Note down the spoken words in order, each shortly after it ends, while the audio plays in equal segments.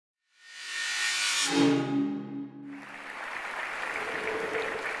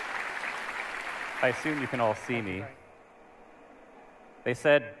I assume you can all see me. They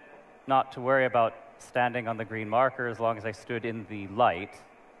said not to worry about standing on the green marker as long as I stood in the light,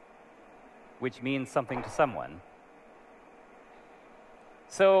 which means something to someone.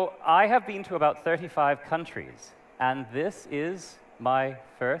 So I have been to about 35 countries, and this is my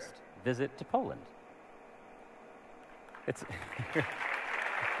first visit to Poland.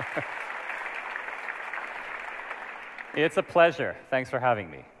 It's a pleasure. Thanks for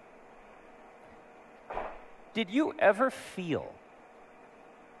having me. Did you ever feel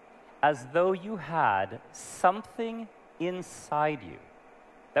as though you had something inside you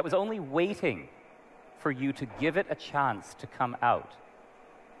that was only waiting for you to give it a chance to come out?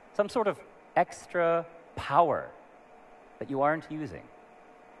 Some sort of extra power that you aren't using?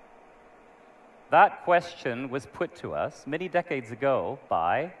 That question was put to us many decades ago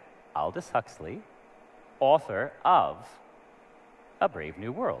by Aldous Huxley, author of A Brave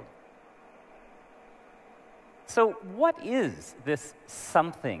New World. So what is this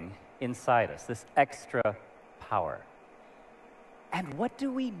something inside us, this extra power? And what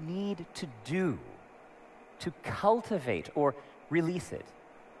do we need to do to cultivate or release it?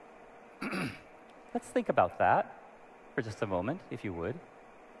 Let's think about that for just a moment, if you would.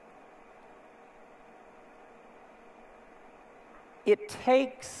 It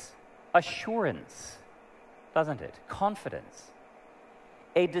takes assurance, doesn't it? Confidence,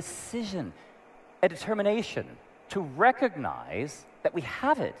 a decision, a determination to recognize that we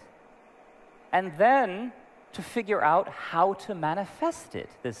have it, and then to figure out how to manifest it,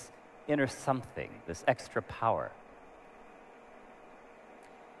 this inner something, this extra power.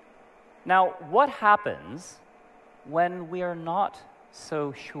 Now, what happens when we are not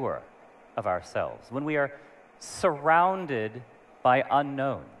so sure of ourselves, when we are surrounded by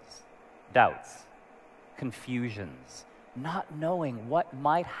unknowns, doubts, confusions, not knowing what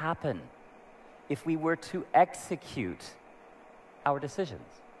might happen if we were to execute our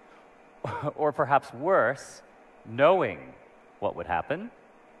decisions? Or perhaps worse, knowing what would happen,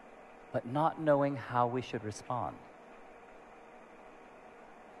 but not knowing how we should respond.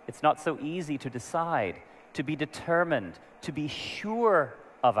 It's not so easy to decide, to be determined, to be sure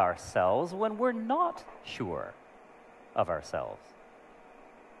of ourselves when we're not sure of ourselves.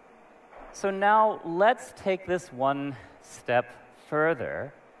 So now let's take this one step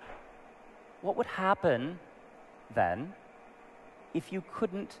further. What would happen then if you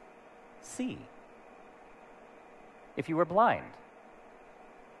couldn't see? If you were blind?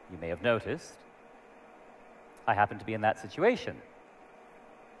 You may have noticed I happen to be in that situation.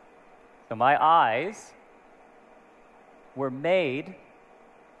 So my eyes were made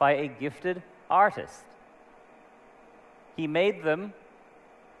by a gifted artist. He made them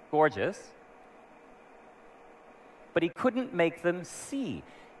gorgeous, but he couldn't make them see.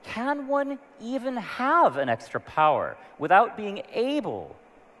 Can one even have an extra power without being able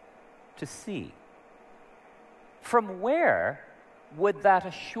to see? From where would that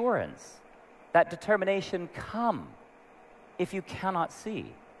assurance, that determination come if you cannot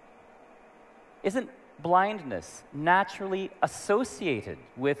see? Isn't blindness naturally associated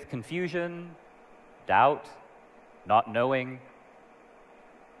with confusion, doubt, not knowing?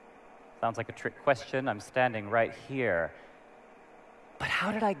 Sounds like a trick question. I'm standing right here. But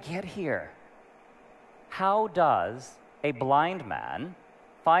how did I get here? How does a blind man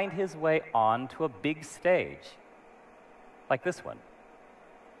find his way onto a big stage like this one?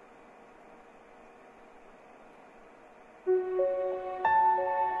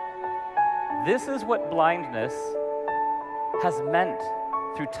 This is what blindness has meant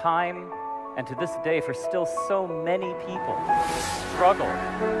through time and to this day for still so many people. Struggle,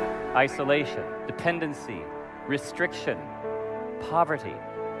 isolation, dependency, restriction, poverty.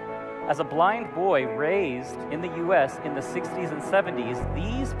 As a blind boy raised in the US in the 60s and 70s,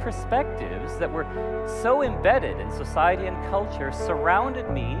 these perspectives that were so embedded in society and culture surrounded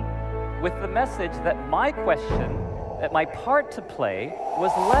me with the message that my question, that my part to play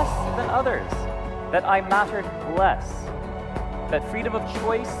was less than others, that I mattered less, that freedom of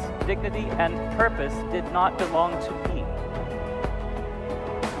choice, dignity, and purpose did not belong to me.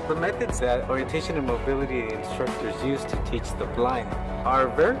 The methods that orientation and mobility instructors use to teach the blind are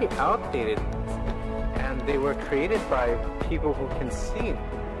very outdated, and they were created by people who can see.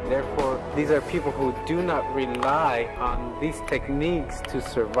 Therefore, these are people who do not rely on these techniques to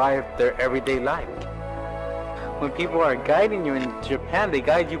survive their everyday life. When people are guiding you in Japan, they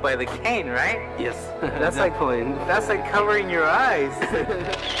guide you by the cane, right? Yes, that's that's like covering your eyes.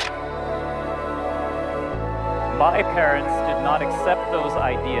 My parents did not accept those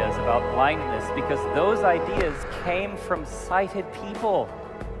ideas about blindness because those ideas came from sighted people.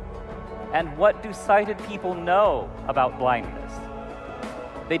 And what do sighted people know about blindness?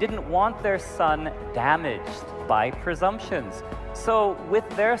 They didn't want their son damaged by presumptions. So with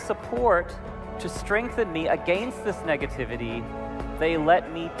their support to strengthen me against this negativity, they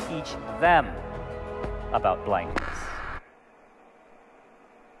let me teach them about blindness.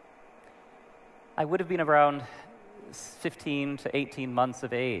 I would have been around 15 to 18 months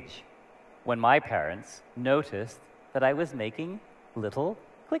of age when my parents noticed that I was making little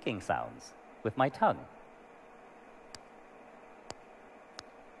clicking sounds with my tongue.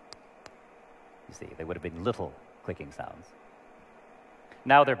 You see, they would have been little clicking sounds.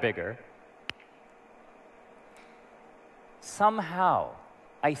 Now they're bigger. Somehow,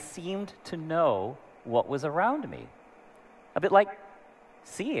 I seemed to know what was around me. A bit like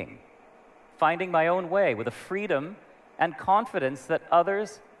seeing, finding my own way with a freedom and confidence that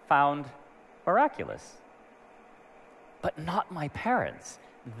others found miraculous. But not my parents.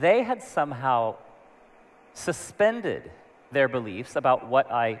 They had somehow suspended their beliefs about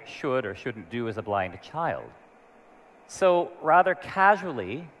what I should or shouldn't do as a blind child. So rather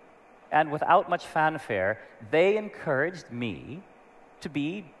casually and without much fanfare, they encouraged me to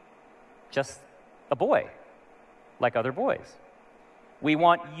be just a boy, like other boys. We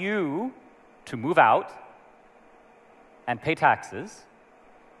want you to move out and pay taxes,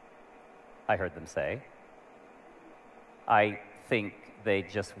 I heard them say. I think they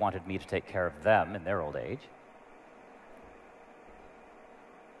just wanted me to take care of them in their old age.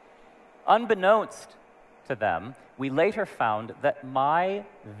 Unbeknownst to them, we later found that my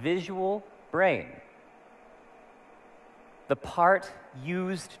visual brain, the part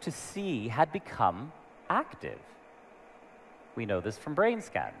used to see, had become active. We know this from brain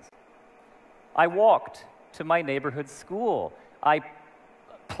scans. I walked to my neighborhood school. I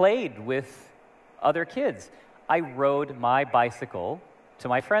played with other kids. I rode my bicycle to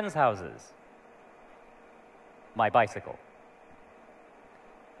my friends' houses. My bicycle.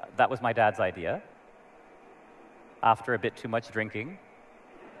 That was my dad's idea. After a bit too much drinking.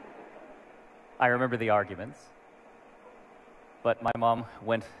 I remember the arguments, but my mom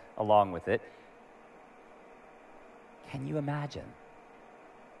went along with it. Can you imagine?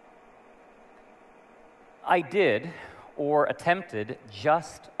 I did, or attempted,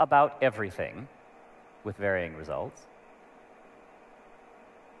 just about everything, with varying results.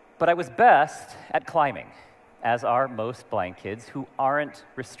 But I was best at climbing, as are most blind kids who aren't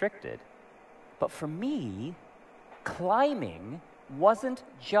restricted. But for me, climbing wasn't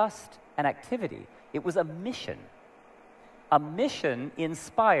just an activity, it was a mission. A mission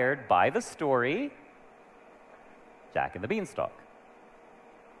inspired by the story Jack and the Beanstalk.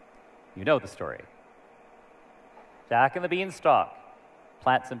 You know the story. Jack and the Beanstalk.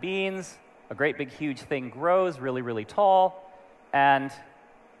 Plant some beans, a great big huge thing grows really, really tall, and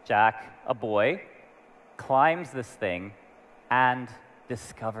Jack, a boy, climbs this thing and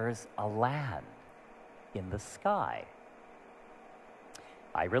discovers a land in the sky.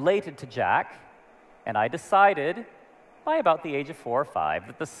 I related to Jack, and I decided, by about the age of 4 or 5,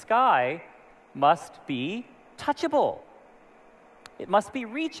 that the sky must be touchable. It must be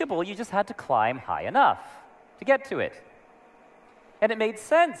reachable. You just had to climb high enough to get to it. And it made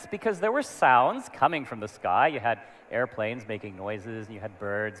sense because there were sounds coming from the sky. You had airplanes making noises, and you had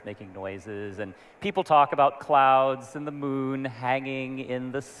birds making noises, and people talk about clouds and the moon hanging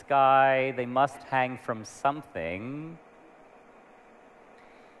in the sky. They must hang from something.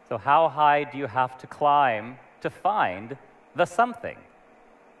 So how high do you have to climb to find the something?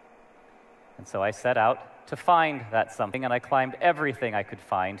 And so I set out to find that something, and I climbed everything I could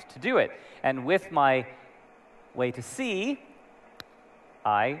find to do it. And with my way to see,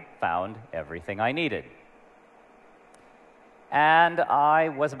 I found everything I needed. And I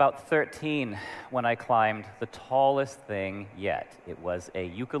was about 13 when I climbed the tallest thing yet. It was a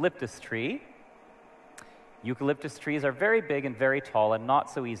eucalyptus tree. Eucalyptus trees are very big and very tall and not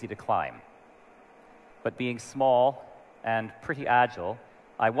so easy to climb. But being small and pretty agile,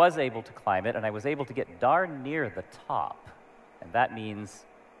 I was able to climb it, and I was able to get darn near the top. And that means,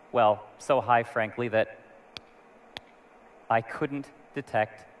 well, so high, frankly, that I couldn't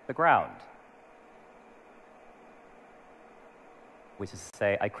detect the ground. Which is to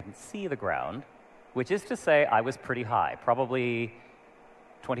say, I couldn't see the ground, which is to say I was pretty high, probably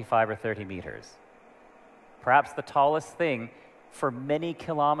 25 or 30 meters. Perhaps the tallest thing for many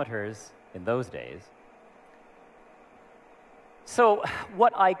kilometers in those days. So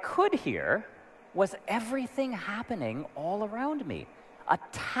what I could hear was everything happening all around me. A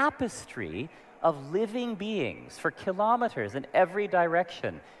tapestry of living beings for kilometers in every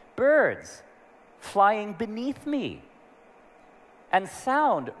direction, birds flying beneath me, and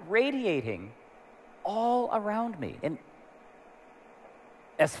sound radiating all around me, and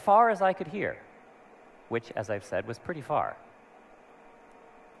as far as I could hear, which, as I've said, was pretty far.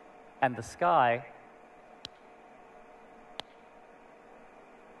 And the sky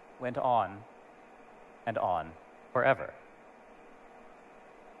went on and on forever.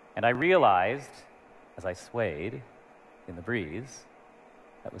 And I realized, as I swayed in the breeze,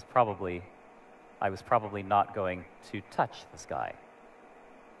 I was probably not going to touch the sky.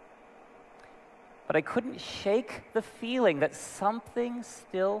 But I couldn't shake the feeling that something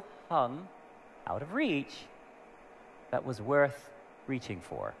still hung out of reach that was worth reaching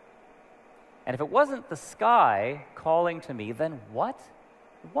for. And if it wasn't the sky calling to me, then what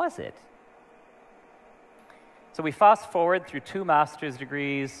was it? So we fast forward through 2 master's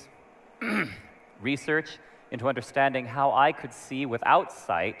degrees, research into understanding how I could see without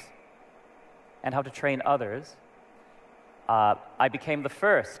sight, and how to train others. I became the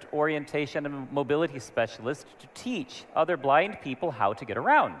first orientation and mobility specialist to teach other blind people how to get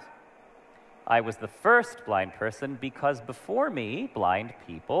around. I was the first blind person because before me, blind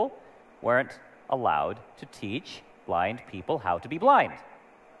people weren't allowed to teach blind people how to be blind.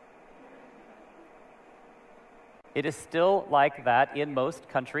 It is still like that in most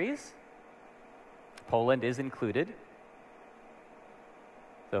countries. Poland is included.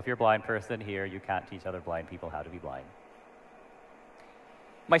 So if you're a blind person here, you can't teach other blind people how to be blind.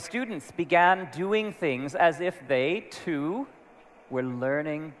 My students began doing things as if they, too, were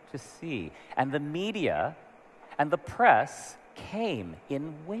learning to see. And the media and the press came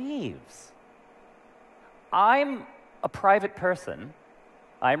in waves. I'm a private person.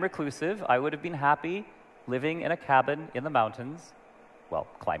 I'm reclusive. I would have been happy living in a cabin in the mountains, well,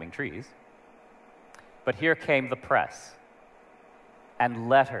 climbing trees. But here came the press, and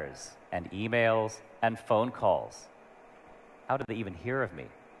letters, and emails, and phone calls. How did they even hear of me?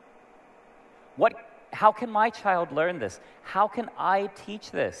 How can my child learn this? How can I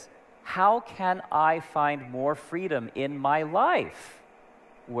teach this? How can I find more freedom in my life?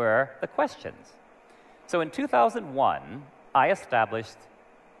 Were the questions. So in 2001, I established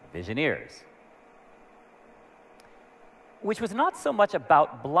Visioneers, which was not so much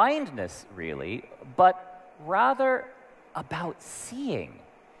about blindness, really, but rather about seeing.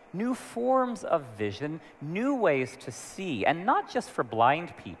 New forms of vision, new ways to see, and not just for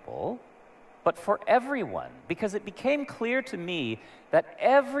blind people, but for everyone, because it became clear to me that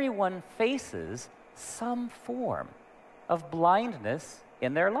everyone faces some form of blindness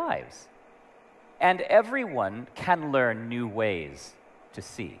in their lives. And everyone can learn new ways to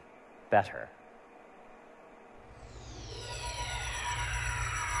see better.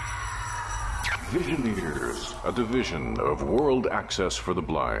 Visioneers, a division of World Access for the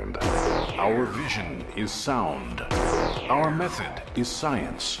Blind. Our vision is sound. Our method is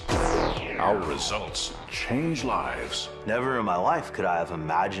science. Our results change lives. Never in my life could I have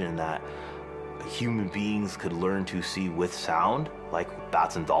imagined that human beings could learn to see with sound, like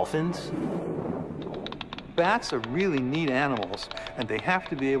bats and dolphins. Bats are really neat animals, and they have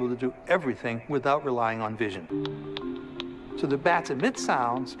to be able to do everything without relying on vision. So the bats emit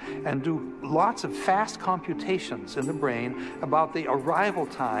sounds and do lots of fast computations in the brain about the arrival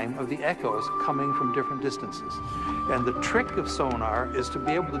time of the echoes coming from different distances. And the trick of sonar is to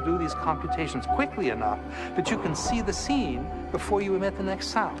be able to do these computations quickly enough that you can see the scene before you emit the next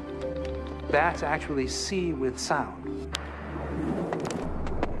sound. Bats actually see with sound.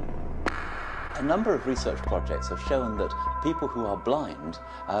 A number of research projects have shown that people who are blind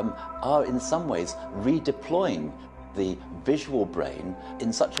are in some ways redeploying the visual brain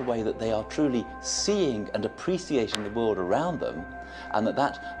in such a way that they are truly seeing and appreciating the world around them, and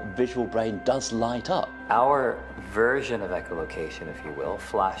that visual brain does light up. Our version of echolocation, if you will,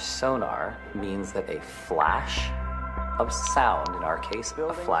 flash sonar, means that a flash of sound, in our case,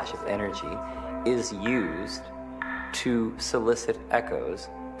 a flash of energy, is used to solicit echoes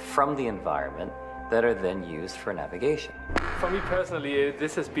from the environment that are then used for navigation. For me personally,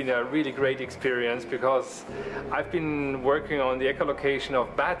 this has been a really great experience because I've been working on the echolocation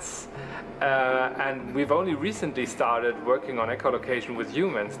of bats and we've only recently started working on echolocation with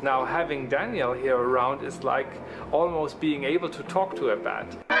humans. Now having Daniel here around is like almost being able to talk to a bat.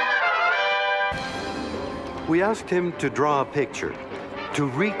 We asked him to draw a picture, to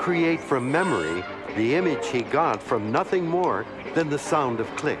recreate from memory the image he got from nothing more than the sound of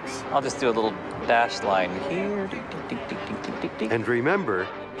clicks. I'll just do a little dash line here. And remember,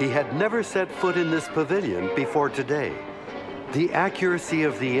 he had never set foot in this pavilion before today. The accuracy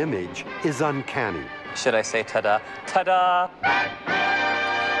of the image is uncanny. Should I say ta-da? Ta-da!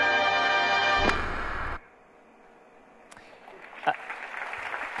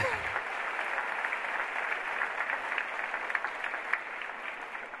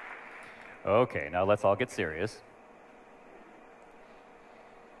 Okay, now let's all get serious.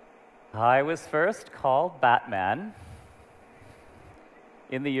 I was first called Batman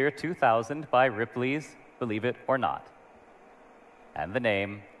in the year 2000 by Ripley's Believe It or Not, and the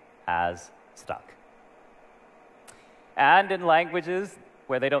name has stuck. And in languages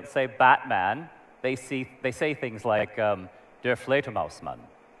where they don't say Batman, they say things like Der Fledermausmann.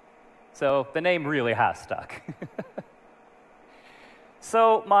 So the name really has stuck.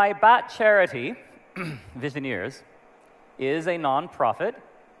 So my bat charity, Visioneers, is a nonprofit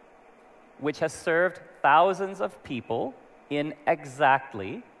which has served thousands of people in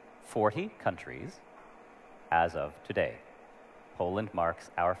exactly 40 countries as of today. Poland marks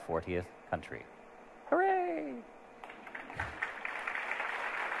our 40th country. Hooray!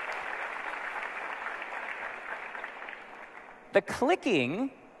 The clicking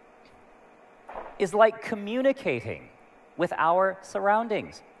is like communicating with our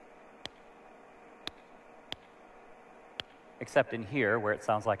surroundings. Except in here, where it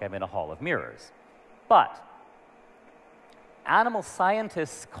sounds like I'm in a hall of mirrors. But animal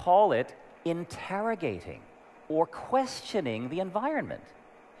scientists call it interrogating or questioning the environment.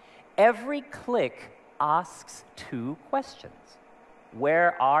 Every click asks two questions.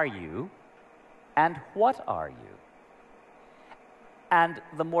 Where are you? And what are you? And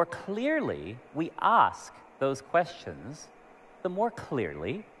the more clearly we ask those questions, the more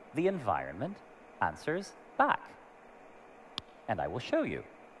clearly the environment answers back. And I will show you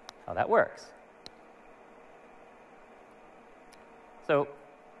how that works. So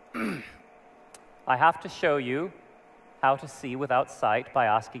I have to show you how to see without sight by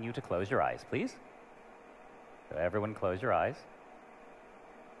asking you to close your eyes, please. So everyone close your eyes.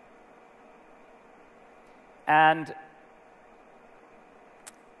 And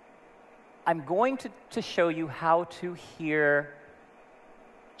I'm going to show you how to hear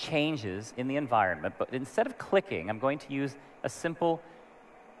changes in the environment, but instead of clicking, I'm going to use a simple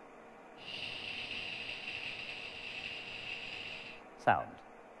sound.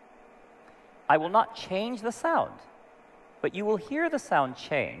 I will not change the sound, but you will hear the sound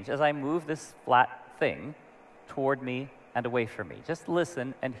change as I move this flat thing toward me and away from me. Just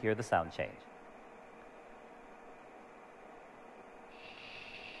listen and hear the sound change.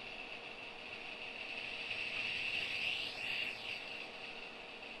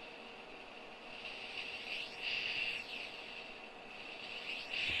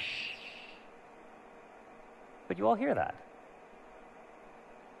 But you all hear that?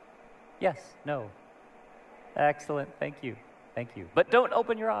 Yes, no. Excellent, thank you, thank you. But don't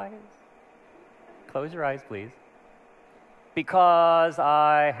open your eyes. Close your eyes, please. Because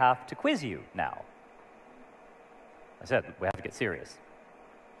I have to quiz you now. I said we have to get serious.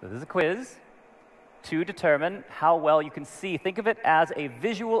 So this is a quiz to determine how well you can see. Think of it as a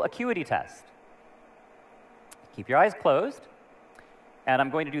visual acuity test. Keep your eyes closed, and I'm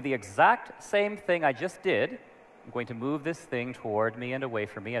going to do the exact same thing I just did. I'm going to move this thing toward me and away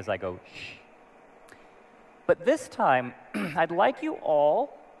from me as I go shh. But this time, I'd like you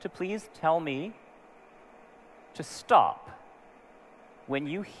all to please tell me to stop when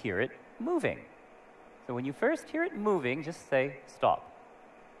you hear it moving. So when you first hear it moving, just say stop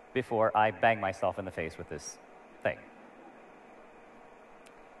before I bang myself in the face with this thing.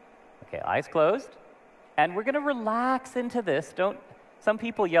 Okay, eyes closed. And we're going to relax into this. Some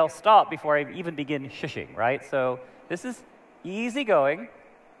people yell stop before I even begin shushing, right? So this is easy going.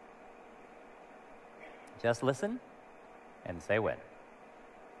 Just listen and say when.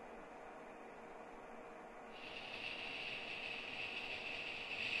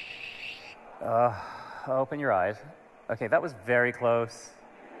 Open your eyes. Okay, that was very close.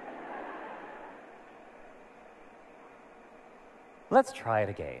 Let's try it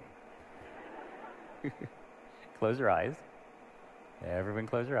again. Close your eyes. Everyone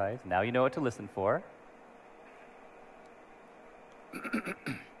close your eyes. Now you know what to listen for.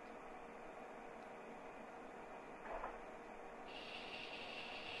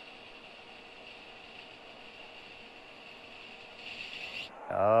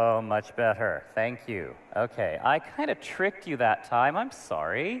 Oh, much better. Thank you. Okay, I kind of tricked you that time. I'm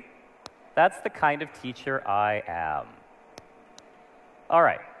sorry. That's the kind of teacher I am. All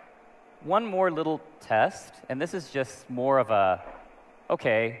right. One more little test, and this is just more of a,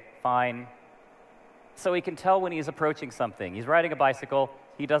 okay, fine. So he can tell when he's approaching something. He's riding a bicycle,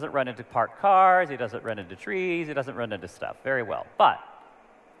 He doesn't run into parked cars, he doesn't run into trees, he doesn't run into stuff very well. But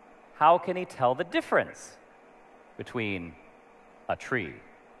how can he tell the difference between a tree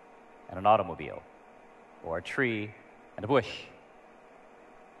and an automobile, or a tree and a bush?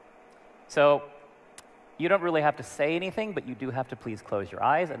 So you don't really have to say anything, but you do have to please close your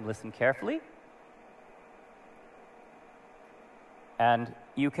eyes and listen carefully. And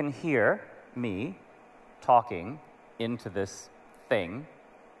you can hear me talking into this thing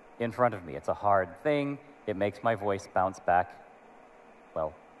in front of me. It's a hard thing. It makes my voice bounce back,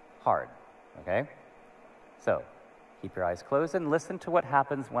 well, hard, okay? So keep your eyes closed and listen to what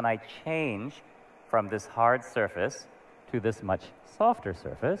happens when I change from this hard surface to this much softer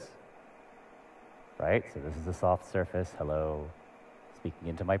surface, right? So this is a soft surface, hello, speaking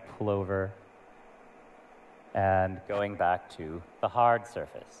into my pullover, and going back to the hard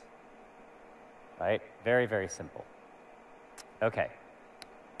surface, right? Very, very simple. Okay.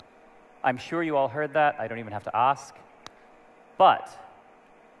 I'm sure you all heard that. I don't even have to ask. But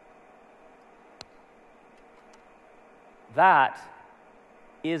that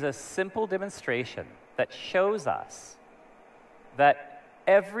is a simple demonstration that shows us that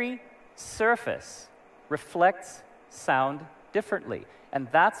every surface reflects sound differently. And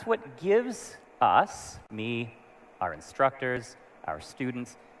that's what gives us, me, our instructors, our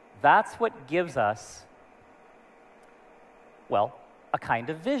students, that's what gives us, well, a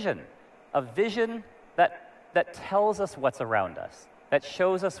kind of vision. A vision that tells us what's around us, that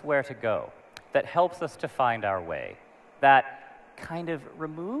shows us where to go, that helps us to find our way, that kind of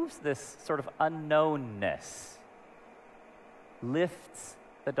removes this sort of unknownness, lifts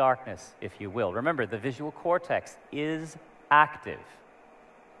the darkness, if you will. Remember, the visual cortex is active.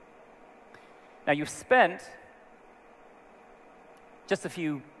 Now, you've spent just a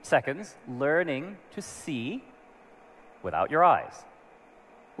few seconds learning to see without your eyes.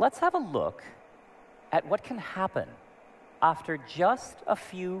 Let's have a look at what can happen after just a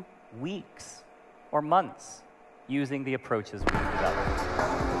few weeks or months using the approaches we've developed.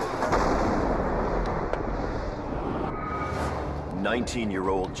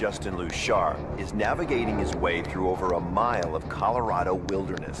 19-year-old Justin Luchar is navigating his way through over a mile of Colorado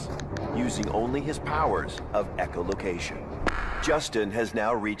wilderness, using only his powers of echolocation. Justin has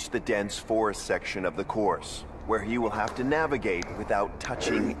now reached the dense forest section of the course, where he will have to navigate without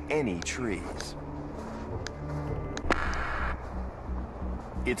touching any trees.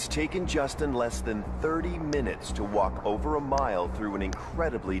 It's taken Justin less than 30 minutes to walk over a mile through an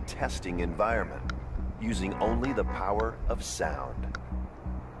incredibly testing environment, using only the power of sound.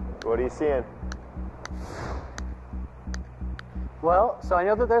 What are you seeing? Well, so I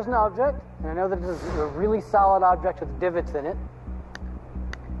know that there's an object, and I know that it's a really solid object with divots in it.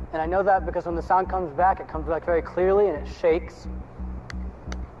 And I know that because when the sound comes back, it comes back very clearly and it shakes.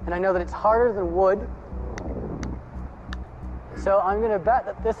 And I know that it's harder than wood. So I'm going to bet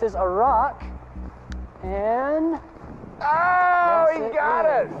that this is a rock, and... Oh, he got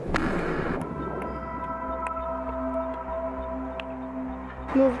it!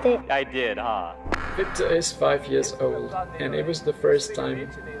 Moved it. I did, huh? Victor is 5 years old, and it was the first time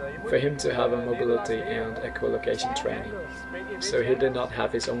for him to have a mobility and echolocation training. So he did not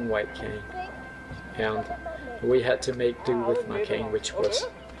have his own white cane, and we had to make do with my cane, which was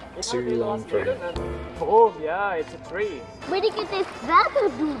too long for him. Oh, yeah, it's a tree. Where did you get this?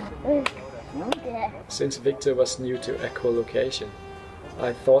 Since Victor was new to echolocation,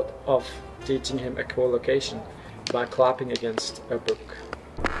 I thought of teaching him echolocation by clapping against a book.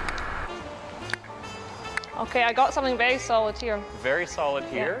 Okay, I got something very solid here. Very solid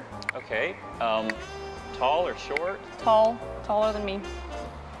here? Yeah. Okay. Tall or short? Tall. Taller than me.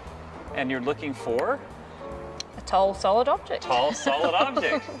 And you're looking for? A tall, solid object. Tall, solid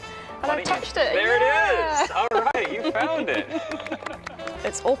object. And I touched it. There it is. All right, you found it.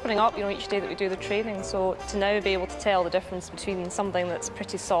 It's opening up, you know, each day that we do the training. So to now be able to tell the difference between something that's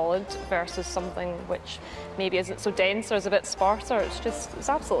pretty solid versus something which maybe isn't so dense or is a bit sparser, it's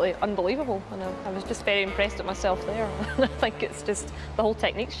absolutely unbelievable. And I was just very impressed at myself there. I think it's just, the whole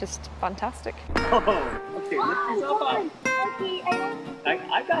technique's just fantastic. Oh, okay, lift yourself up. Okay,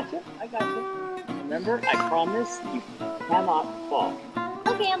 I got you. I got you. Remember, I promise you cannot fall.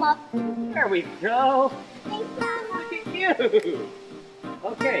 Okay, I'm up. There we go. Thanks, Mom. Look at you.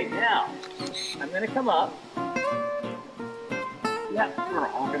 Okay, now, I'm going to come up. Yeah, we're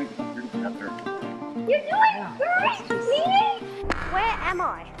all going to go together. You're doing great, sweetie! Where am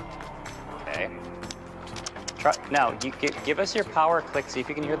I? Okay. Now, you give us your power click, see if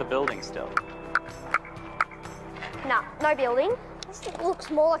you can hear the building still. No building. just looks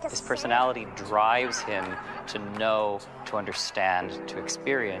more like a His personality drives him to know, to understand, to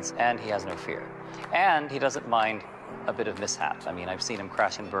experience, and he has no fear. And he doesn't mind a bit of mishap. I mean, I've seen him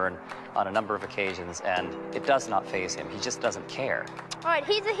crash and burn on a number of occasions, and it does not faze him. He just doesn't care. All right,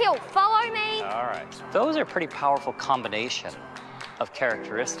 here's a hill. Follow me. All right. Those are a pretty powerful combination of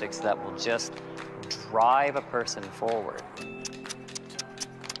characteristics that will just drive a person forward.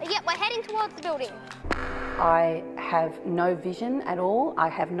 Yep, we're heading towards the building. I have no vision at all. I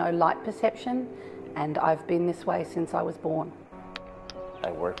have no light perception, and I've been this way since I was born.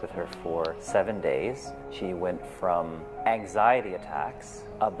 I worked with her for 7 days. She went from anxiety attacks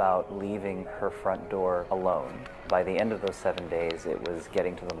about leaving her front door alone. By the end of those 7 days, it was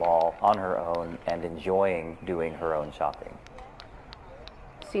getting to the mall on her own and enjoying doing her own shopping.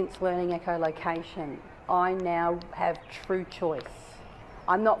 Since learning echolocation, I now have true choice.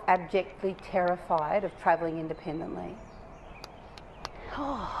 I'm not abjectly terrified of travelling independently.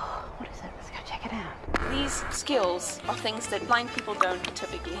 Oh, what is it? Let's go check it out. These skills are things that blind people don't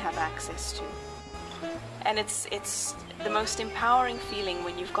typically have access to. And it's the most empowering feeling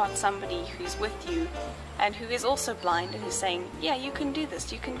when you've got somebody who's with you and who is also blind and who's saying, yeah, you can do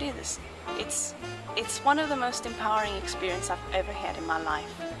this, you can do this. It's one of the most empowering experiences I've ever had in my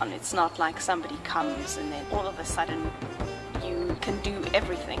life. And it's not like somebody comes and then all of a sudden you can do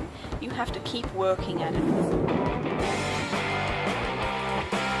everything. You have to keep working at it.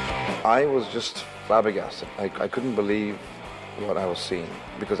 I was just flabbergasted. I couldn't believe what I was seeing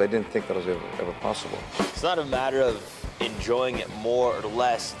because I didn't think that was ever possible. It's not a matter of enjoying it more or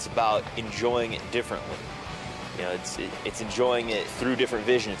less, it's about enjoying it differently. You know, it's enjoying it through different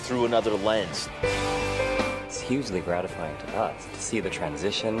vision, through another lens. It's hugely gratifying to us to see the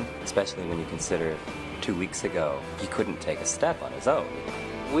transition, especially when you consider 2 weeks ago, he couldn't take a step on his own.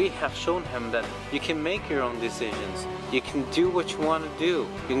 We have shown him that you can make your own decisions. You can do what you want to do.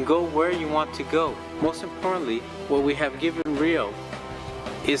 You can go where you want to go. Most importantly, what we have given Rio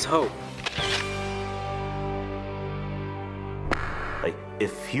is hope. Like,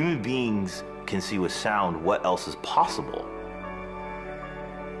 if human beings can see with sound, what else is possible?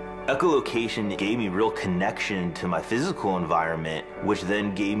 Echolocation gave me real connection to my physical environment, which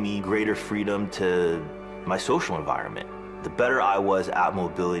then gave me greater freedom to my social environment. The better I was at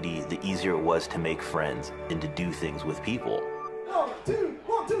mobility, the easier it was to make friends and to do things with people. 1, 2,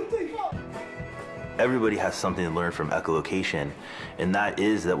 1, 2, 3, 4. Everybody has something to learn from echolocation, and that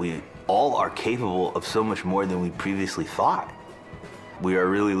is that we all are capable of so much more than we previously thought. We are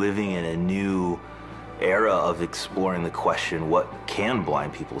really living in a new era of exploring the question, what can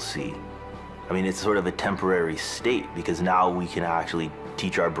blind people see? I mean, it's sort of a temporary state because now we can actually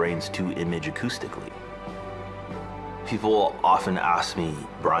teach our brains to image acoustically. People often ask me,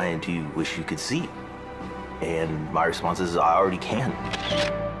 Brian, do you wish you could see? And my response is, I already can.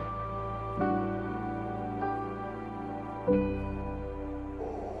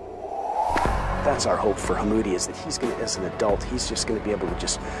 That's our hope for Hamoudi, is that he's going to, as an adult, he's just going to be able to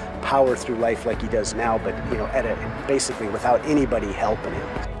just power through life like he does now, but, you know, basically without anybody helping him.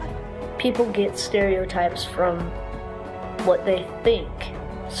 People get stereotypes from what they think.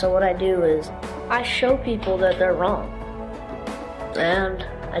 So what I do is I show people that they're wrong. And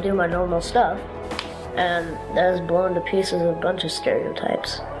I do my normal stuff. And that has blown to pieces a bunch of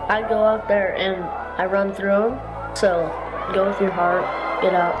stereotypes. I go out there and I run through them. So go with your heart,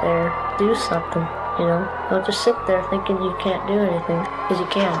 get out there, do something, you know. Don't just sit there thinking you can't do anything, because you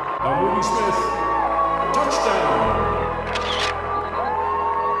can. Hamoudi Smith, touchdown!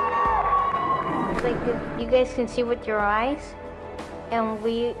 Like, you guys can see with your eyes, and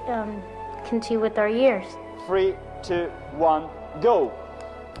we can see with our ears. 3, 2, 1, go!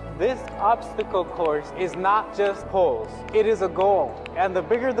 This obstacle course is not just poles, it is a goal. And the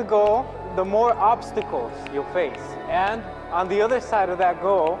bigger the goal, the more obstacles you'll face. And on the other side of that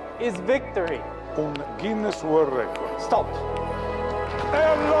goal is victory. Un Guinness World Record. Stop. E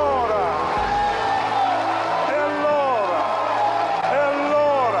allora!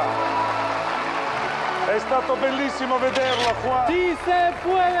 È stato bellissimo vederlo qua. Si se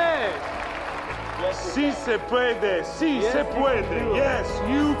puede! Si se puede, si se puede. Yes,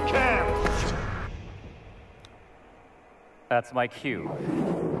 you can. That's my cue.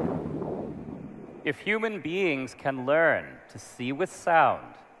 If human beings can learn to see with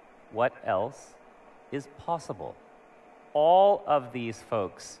sound, what else is possible? All of these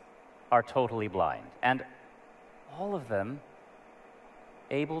folks are totally blind, and all of them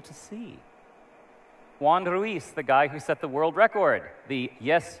able to see. Juan Ruiz, the guy who set the world record, the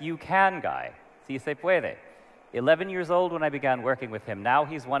yes, you can guy, si se puede. 11 years old when I began working with him. Now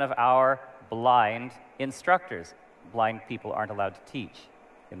he's one of our blind instructors. blind people aren't allowed to teach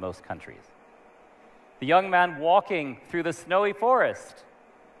in most countries. The young man walking through the snowy forest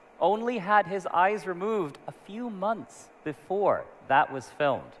only had his eyes removed a few months before that was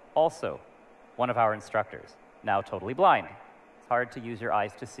filmed. Also, one of our instructors, now totally blind. It's hard to use your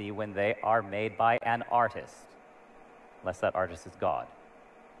eyes to see when they are made by an artist, unless that artist is God.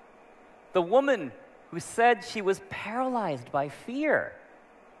 The woman who said she was paralyzed by fear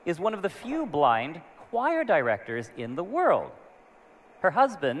is one of the few blind choir directors in the world. Her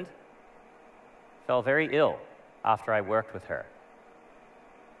husband fell very ill after I worked with her.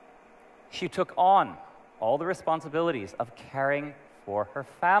 She took on all the responsibilities of caring for her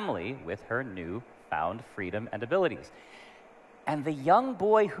family with her newfound freedom and abilities. And the young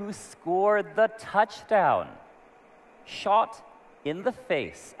boy who scored the touchdown, shot in the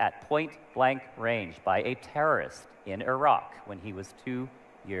face at point-blank range by a terrorist in Iraq when he was 2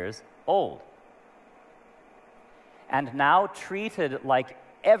 years old, and now treated like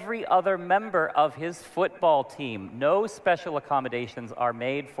every other member of his football team. No special accommodations are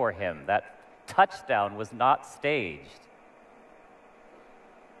made for him. That touchdown was not staged,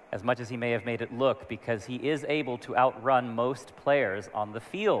 as much as he may have made it look, because he is able to outrun most players on the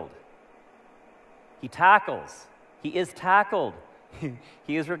field. He tackles. He is tackled.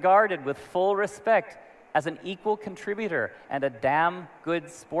 He is regarded with full respect as an equal contributor and a damn good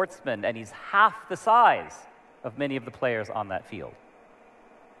sportsman, and he's half the size of many of the players on that field.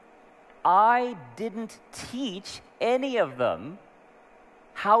 I didn't teach any of them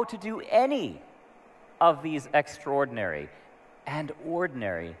how to do any of these extraordinary and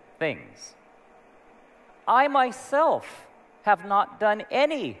ordinary things. I myself have not done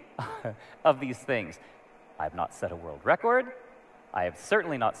any of these things. I have not set a world record, I have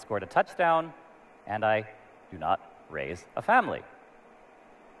certainly not scored a touchdown, and I do not raise a family.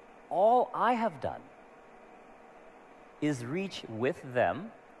 All I have done is reach with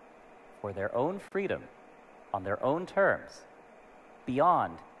them for their own freedom, on their own terms,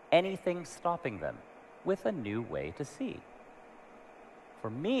 beyond anything stopping them, with a new way to see. For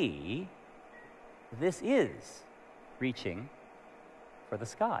me, this is reaching for the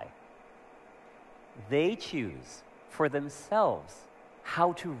sky. They choose for themselves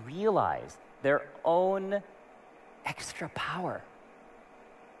how to realize their own extra power,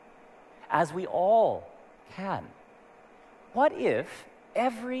 as we all can. What if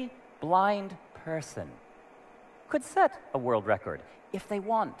every blind person could set a world record if they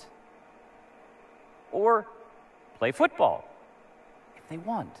want, or play football if they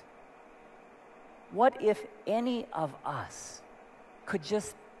want? What if any of us could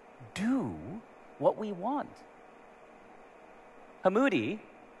just do what we want? Hamoudi,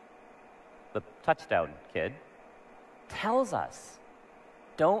 the touchdown kid, tells us,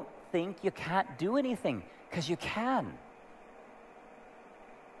 don't think you can't do anything, because you can.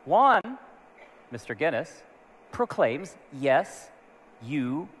 Juan, Mr. Guinness, proclaims, yes,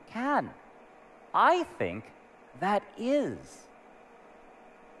 you can. I think that is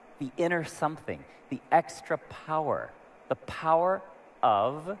the inner something, the extra power, the power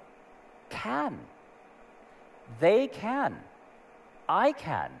of can. They can. I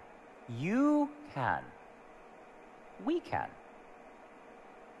can. You can. We can.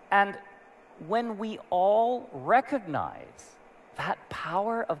 And when we all recognize that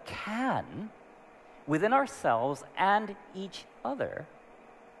power of can within ourselves and each other,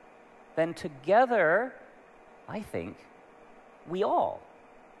 then together, I think, we all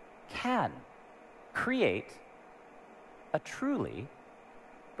can create a truly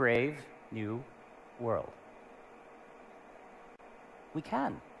brave new world. We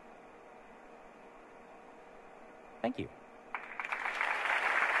can. Thank you.